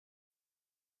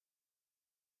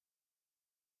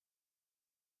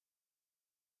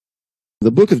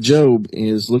The book of Job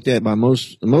is looked at by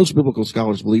most biblical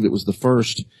scholars believe it was the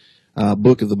first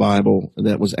book of the Bible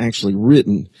that was actually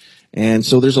written. And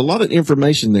so there's a lot of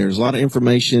information there. There's a lot of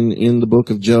information in the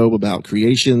book of Job about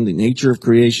creation, the nature of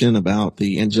creation, about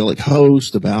the angelic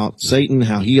host, about Satan,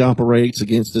 how he operates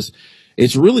against us.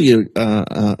 It's really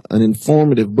an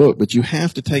informative book, but you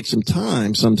have to take some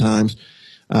time sometimes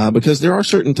because there are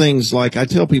certain things, like I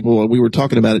tell people, we were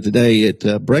talking about it today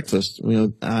at breakfast,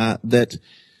 that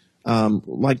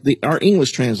like our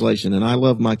English translation, and I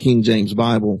love my King James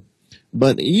Bible,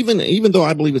 but even though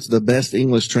I believe it's the best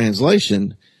English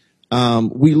translation,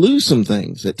 we lose some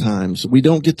things at times. We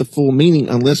don't get the full meaning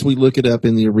unless we look it up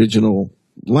in the original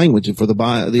language. And for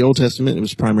the Old Testament, it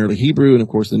was primarily Hebrew, and of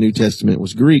course the New Testament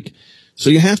was Greek. So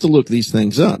you have to look these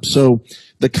things up. So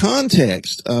the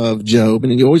context of Job,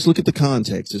 and you always look at the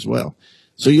context as well.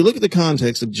 So you look at the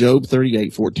context of Job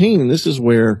 38:14, and this is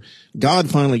where God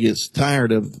finally gets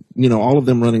tired of, all of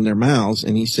them running their mouths,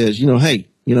 and he says, hey,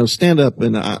 stand up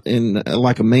and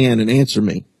like a man and answer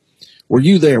me. Were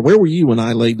you there? Where were you when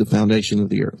I laid the foundation of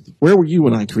the earth? Where were you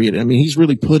when I created? I mean, he's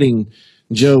really putting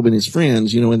Job and his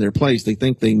friends, in their place. They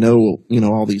think they know,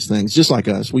 all these things, just like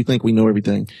us. We think we know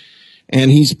everything. And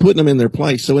he's putting them in their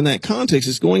place. So in that context,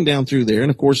 it's going down through there.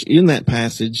 And of course, in that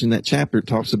passage, in that chapter, it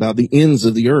talks about the ends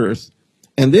of the earth.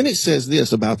 And then it says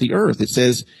this about the earth. It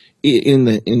says in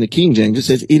the King James, it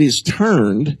says, it is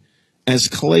turned as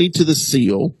clay to the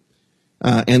seal,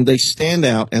 and they stand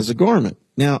out as a garment.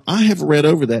 Now, I have read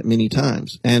over that many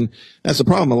times, and that's the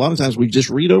problem. A lot of times we just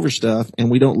read over stuff and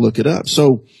we don't look it up.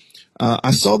 So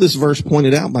I saw this verse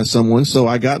pointed out by someone, so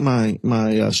I got my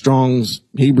Strong's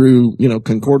Hebrew,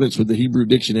 concordance with the Hebrew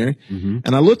dictionary,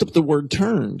 and I looked up the word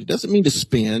turned. It doesn't mean to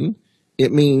spin.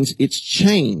 It means it's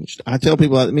changed. I tell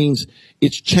people that it means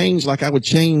it's changed, like I would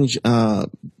change, I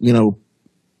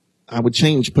would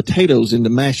change potatoes into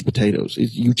mashed potatoes.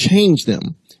 You change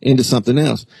them into something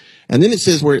else. And then it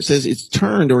says where it says it's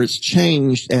turned or it's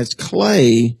changed as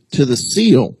clay to the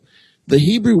seal. The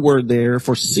Hebrew word there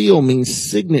for seal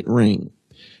means signet ring.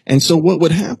 And so what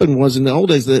would happen was in the old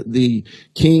days that the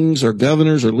kings or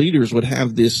governors or leaders would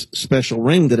have this special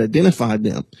ring that identified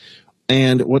them.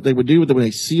 And what they would do when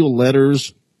they seal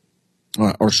letters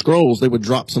or scrolls, they would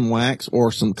drop some wax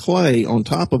or some clay on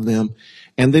top of them,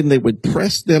 and then they would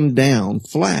press them down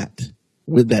flat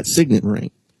with that signet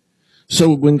ring.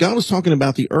 So when God was talking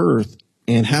about the earth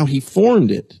and how he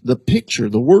formed it,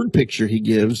 the word picture he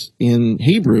gives in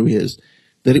Hebrew is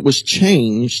that it was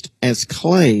changed as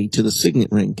clay to the signet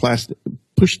ring, plastic,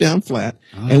 pushed down flat.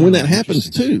 And when that happens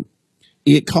too,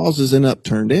 it causes an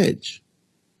upturned edge.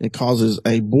 It causes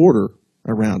a border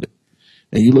around it.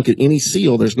 Now you look at any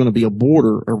seal, there's going to be a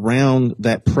border around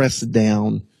that pressed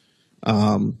down,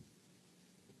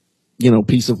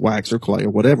 piece of wax or clay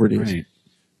or whatever it is. Right.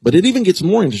 But it even gets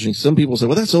more interesting. Some people say,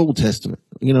 well, that's Old Testament.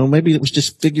 Maybe it was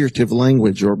just figurative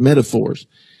language or metaphors.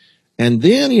 And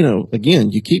then, again,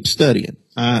 you keep studying.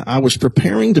 I was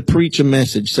preparing to preach a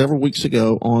message several weeks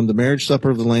ago on the marriage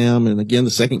supper of the Lamb and again, the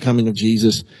second coming of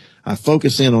Jesus. I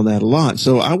focus in on that a lot.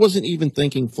 So I wasn't even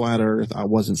thinking flat earth. I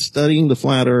wasn't studying the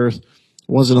flat earth. It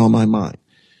wasn't on my mind.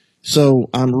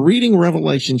 So I'm reading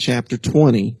Revelation chapter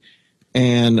 20.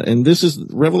 And this is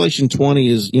Revelation 20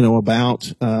 is,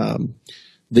 about,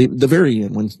 the very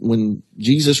end, when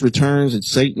Jesus returns and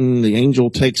Satan, the angel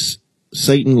takes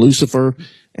Satan, Lucifer,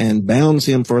 and bounds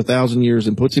him for 1,000 years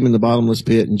and puts him in the bottomless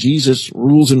pit. And Jesus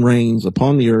rules and reigns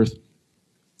upon the earth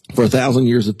for 1,000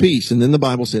 years of peace. And then the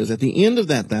Bible says at the end of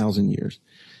that 1,000 years,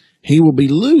 he will be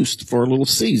loosed for a little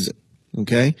season.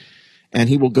 Okay. And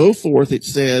he will go forth. It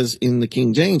says in the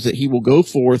King James that he will go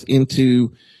forth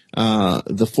into,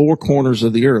 the four corners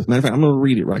of the earth. Matter of fact, I'm going to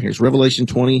read it right here. It's Revelation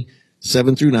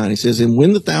 20:7-9. It says, and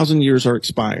when the 1,000 years are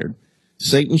expired,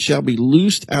 Satan shall be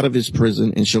loosed out of his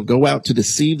prison and shall go out to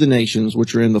deceive the nations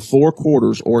which are in the four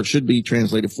quarters, or it should be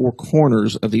translated four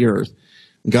corners of the earth,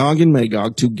 Gog and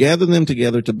Magog, to gather them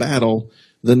together to battle,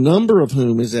 the number of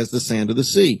whom is as the sand of the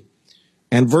sea.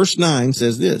 And verse 9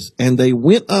 says this, and they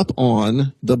went up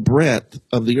on the breadth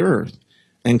of the earth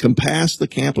and compassed the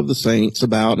camp of the saints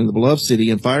about in the beloved city,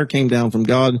 and fire came down from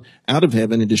God out of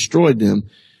heaven and destroyed them.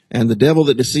 And the devil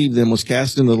that deceived them was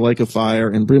cast into the lake of fire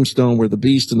and brimstone where the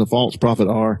beast and the false prophet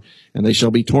are, and they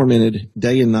shall be tormented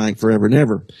day and night forever and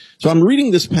ever. So I'm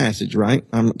reading this passage, right?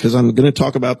 Because I'm going to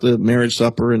talk about the marriage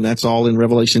supper, and that's all in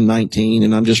Revelation 19,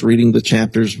 and I'm just reading the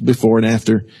chapters before and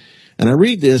after. And I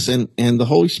read this, and the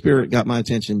Holy Spirit got my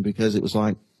attention because it was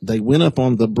like they went up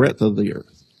on the breadth of the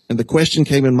earth. And the question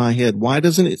came in my head, why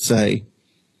doesn't it say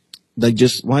they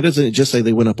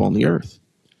went up on the earth?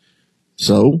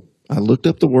 So I looked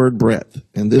up the word breadth,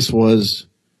 and this was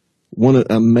One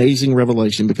amazing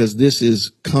revelation, because this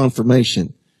is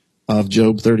confirmation of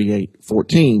Job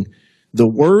 38:14. The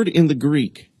word in the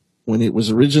Greek, when it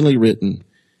was originally written,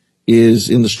 is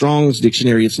in the Strong's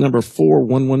dictionary. It's number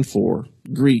 4114,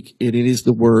 Greek. It is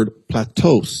the word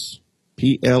platos,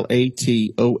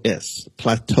 Platos,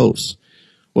 platos.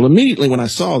 Well, immediately when I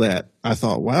saw that, I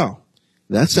thought, wow,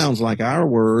 that sounds like our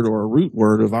word, or a root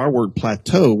word of our word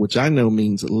plateau, which I know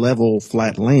means level,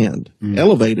 flat land,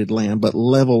 elevated land, but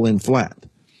level and flat.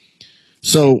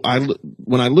 So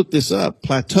when I looked this up,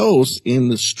 plateaus in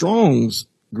the Strong's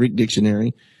Greek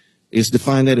dictionary is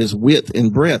defined that as width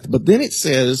and breadth. But then it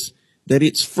says that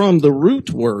it's from the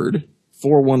root word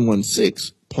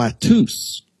 4116,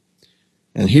 platus.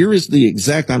 And here is the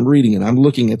exact, I'm reading it. I'm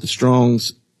looking at the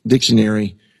Strong's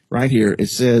dictionary right here. It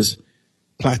says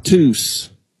platus,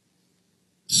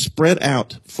 spread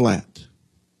out flat.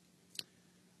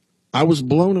 I was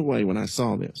blown away when I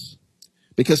saw this,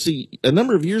 because see, a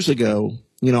number of years ago,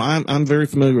 you know, I'm very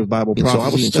familiar with Bible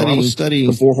prophecy. So I was studying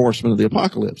the four horsemen of the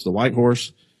apocalypse: the white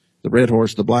horse, the red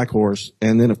horse, the black horse,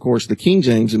 and then of course the King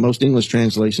James and most English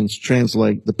translations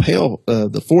translate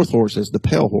the fourth horse as the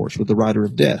pale horse with the rider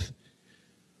of death.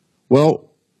 Well,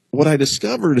 what I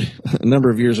discovered a number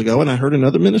of years ago, and I heard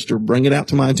another minister bring it out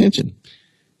to my attention.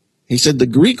 He said the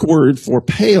Greek word for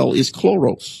pale is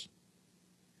chloros.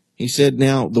 He said,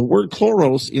 now, the word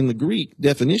chloros in the Greek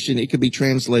definition, it could be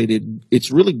translated,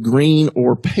 it's really green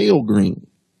or pale green.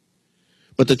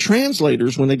 But the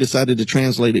translators, when they decided to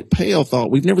translate it pale,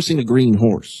 thought, we've never seen a green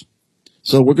horse,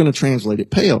 so we're going to translate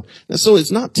it pale. And so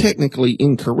it's not technically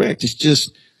incorrect. It's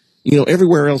just, you know,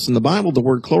 everywhere else in the Bible, the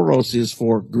word chloros is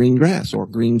for green grass or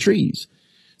green trees.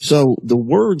 So the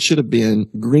word should have been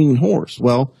green horse.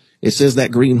 Well, it says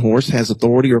that green horse has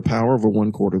authority or power over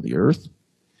 1/4 of the earth,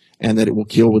 and that it will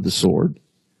kill with the sword.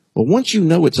 Well, once you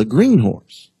know it's a green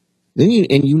horse, then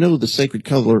you know the sacred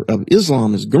color of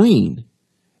Islam is green,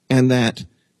 and that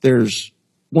there's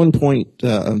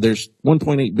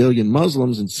 1.8 billion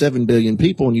Muslims and 7 billion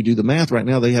people, and you do the math right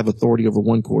now, they have authority over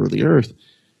 1/4 of the earth,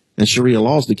 and Sharia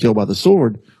laws to kill by the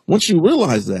sword. Once you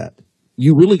realize that,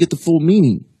 you really get the full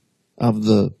meaning of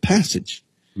the passage.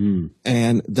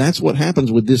 And that's what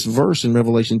happens with this verse in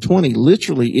Revelation 20.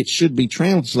 Literally, it should be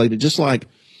translated just like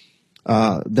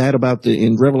that about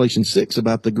in Revelation 6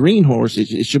 about the green horse.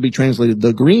 It should be translated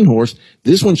the green horse.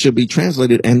 This one should be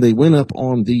translated, and they went up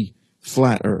on the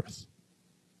flat earth.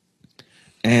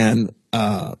 And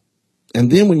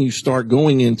then when you start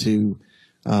going into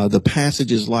the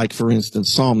passages, like for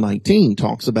instance Psalm 19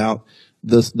 talks about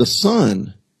the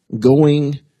sun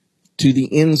going to the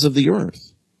ends of the earth,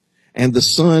 and the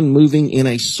sun moving in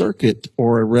a circuit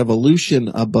or a revolution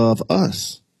above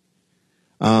us.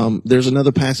 There's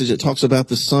another passage that talks about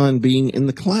the sun being in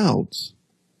the clouds,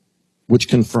 which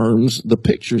confirms the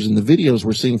pictures and the videos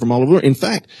we're seeing from all over. In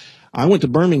fact, I went to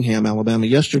Birmingham, Alabama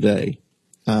yesterday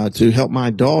to help my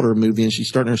daughter move in. She's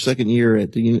starting her second year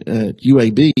at the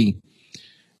UAB.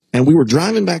 And we were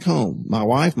driving back home, my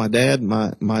wife, my dad,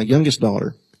 my youngest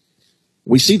daughter.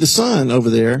 We see the sun over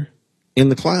there in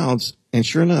the clouds, and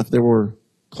sure enough, there were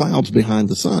clouds behind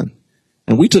the sun.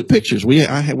 And we took pictures. We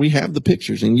have the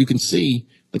pictures, and you can see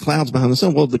the clouds behind the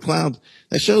sun. Well, the cloud,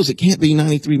 that shows it can't be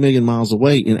 93 million miles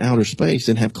away in outer space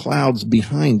and have clouds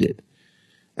behind it.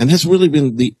 And that's really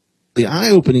been the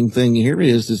eye-opening thing here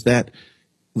is that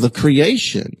the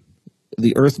creation,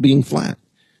 the earth being flat,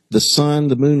 the sun,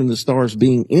 the moon, and the stars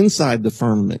being inside the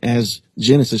firmament, as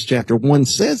Genesis chapter 1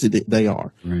 says they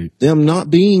are. Right. Them not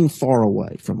being far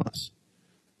away from us.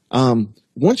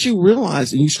 Once you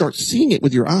realize and you start seeing it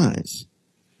with your eyes,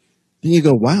 then you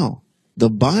go, wow, the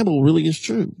Bible really is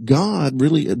true. God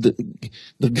really,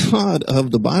 the God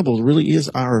of the Bible really is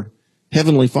our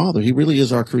Heavenly Father. He really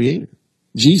is our Creator.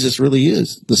 Jesus really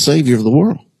is the Savior of the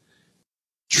world.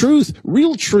 Truth,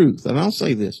 real truth, and I'll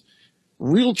say this,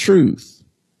 real truth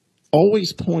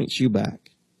always points you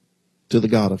back to the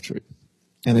God of truth.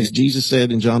 And as Jesus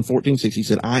said in John 14:6, he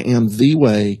said, I am the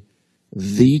way,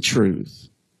 the truth,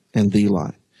 and the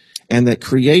life. And that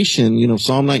creation, you know,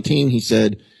 Psalm 19, he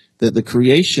said that the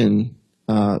creation,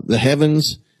 the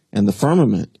heavens and the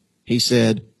firmament, he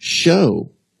said,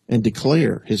 show and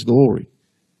declare his glory.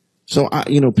 So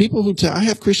people who I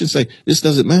have Christians say, this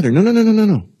doesn't matter.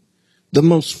 No. The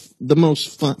most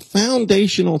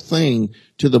foundational thing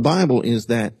to the Bible is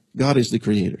that God is the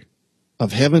creator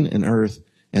of heaven and earth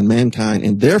and mankind.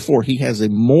 And therefore he has the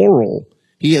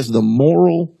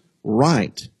moral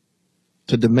right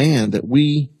to demand that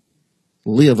we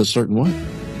live a certain way.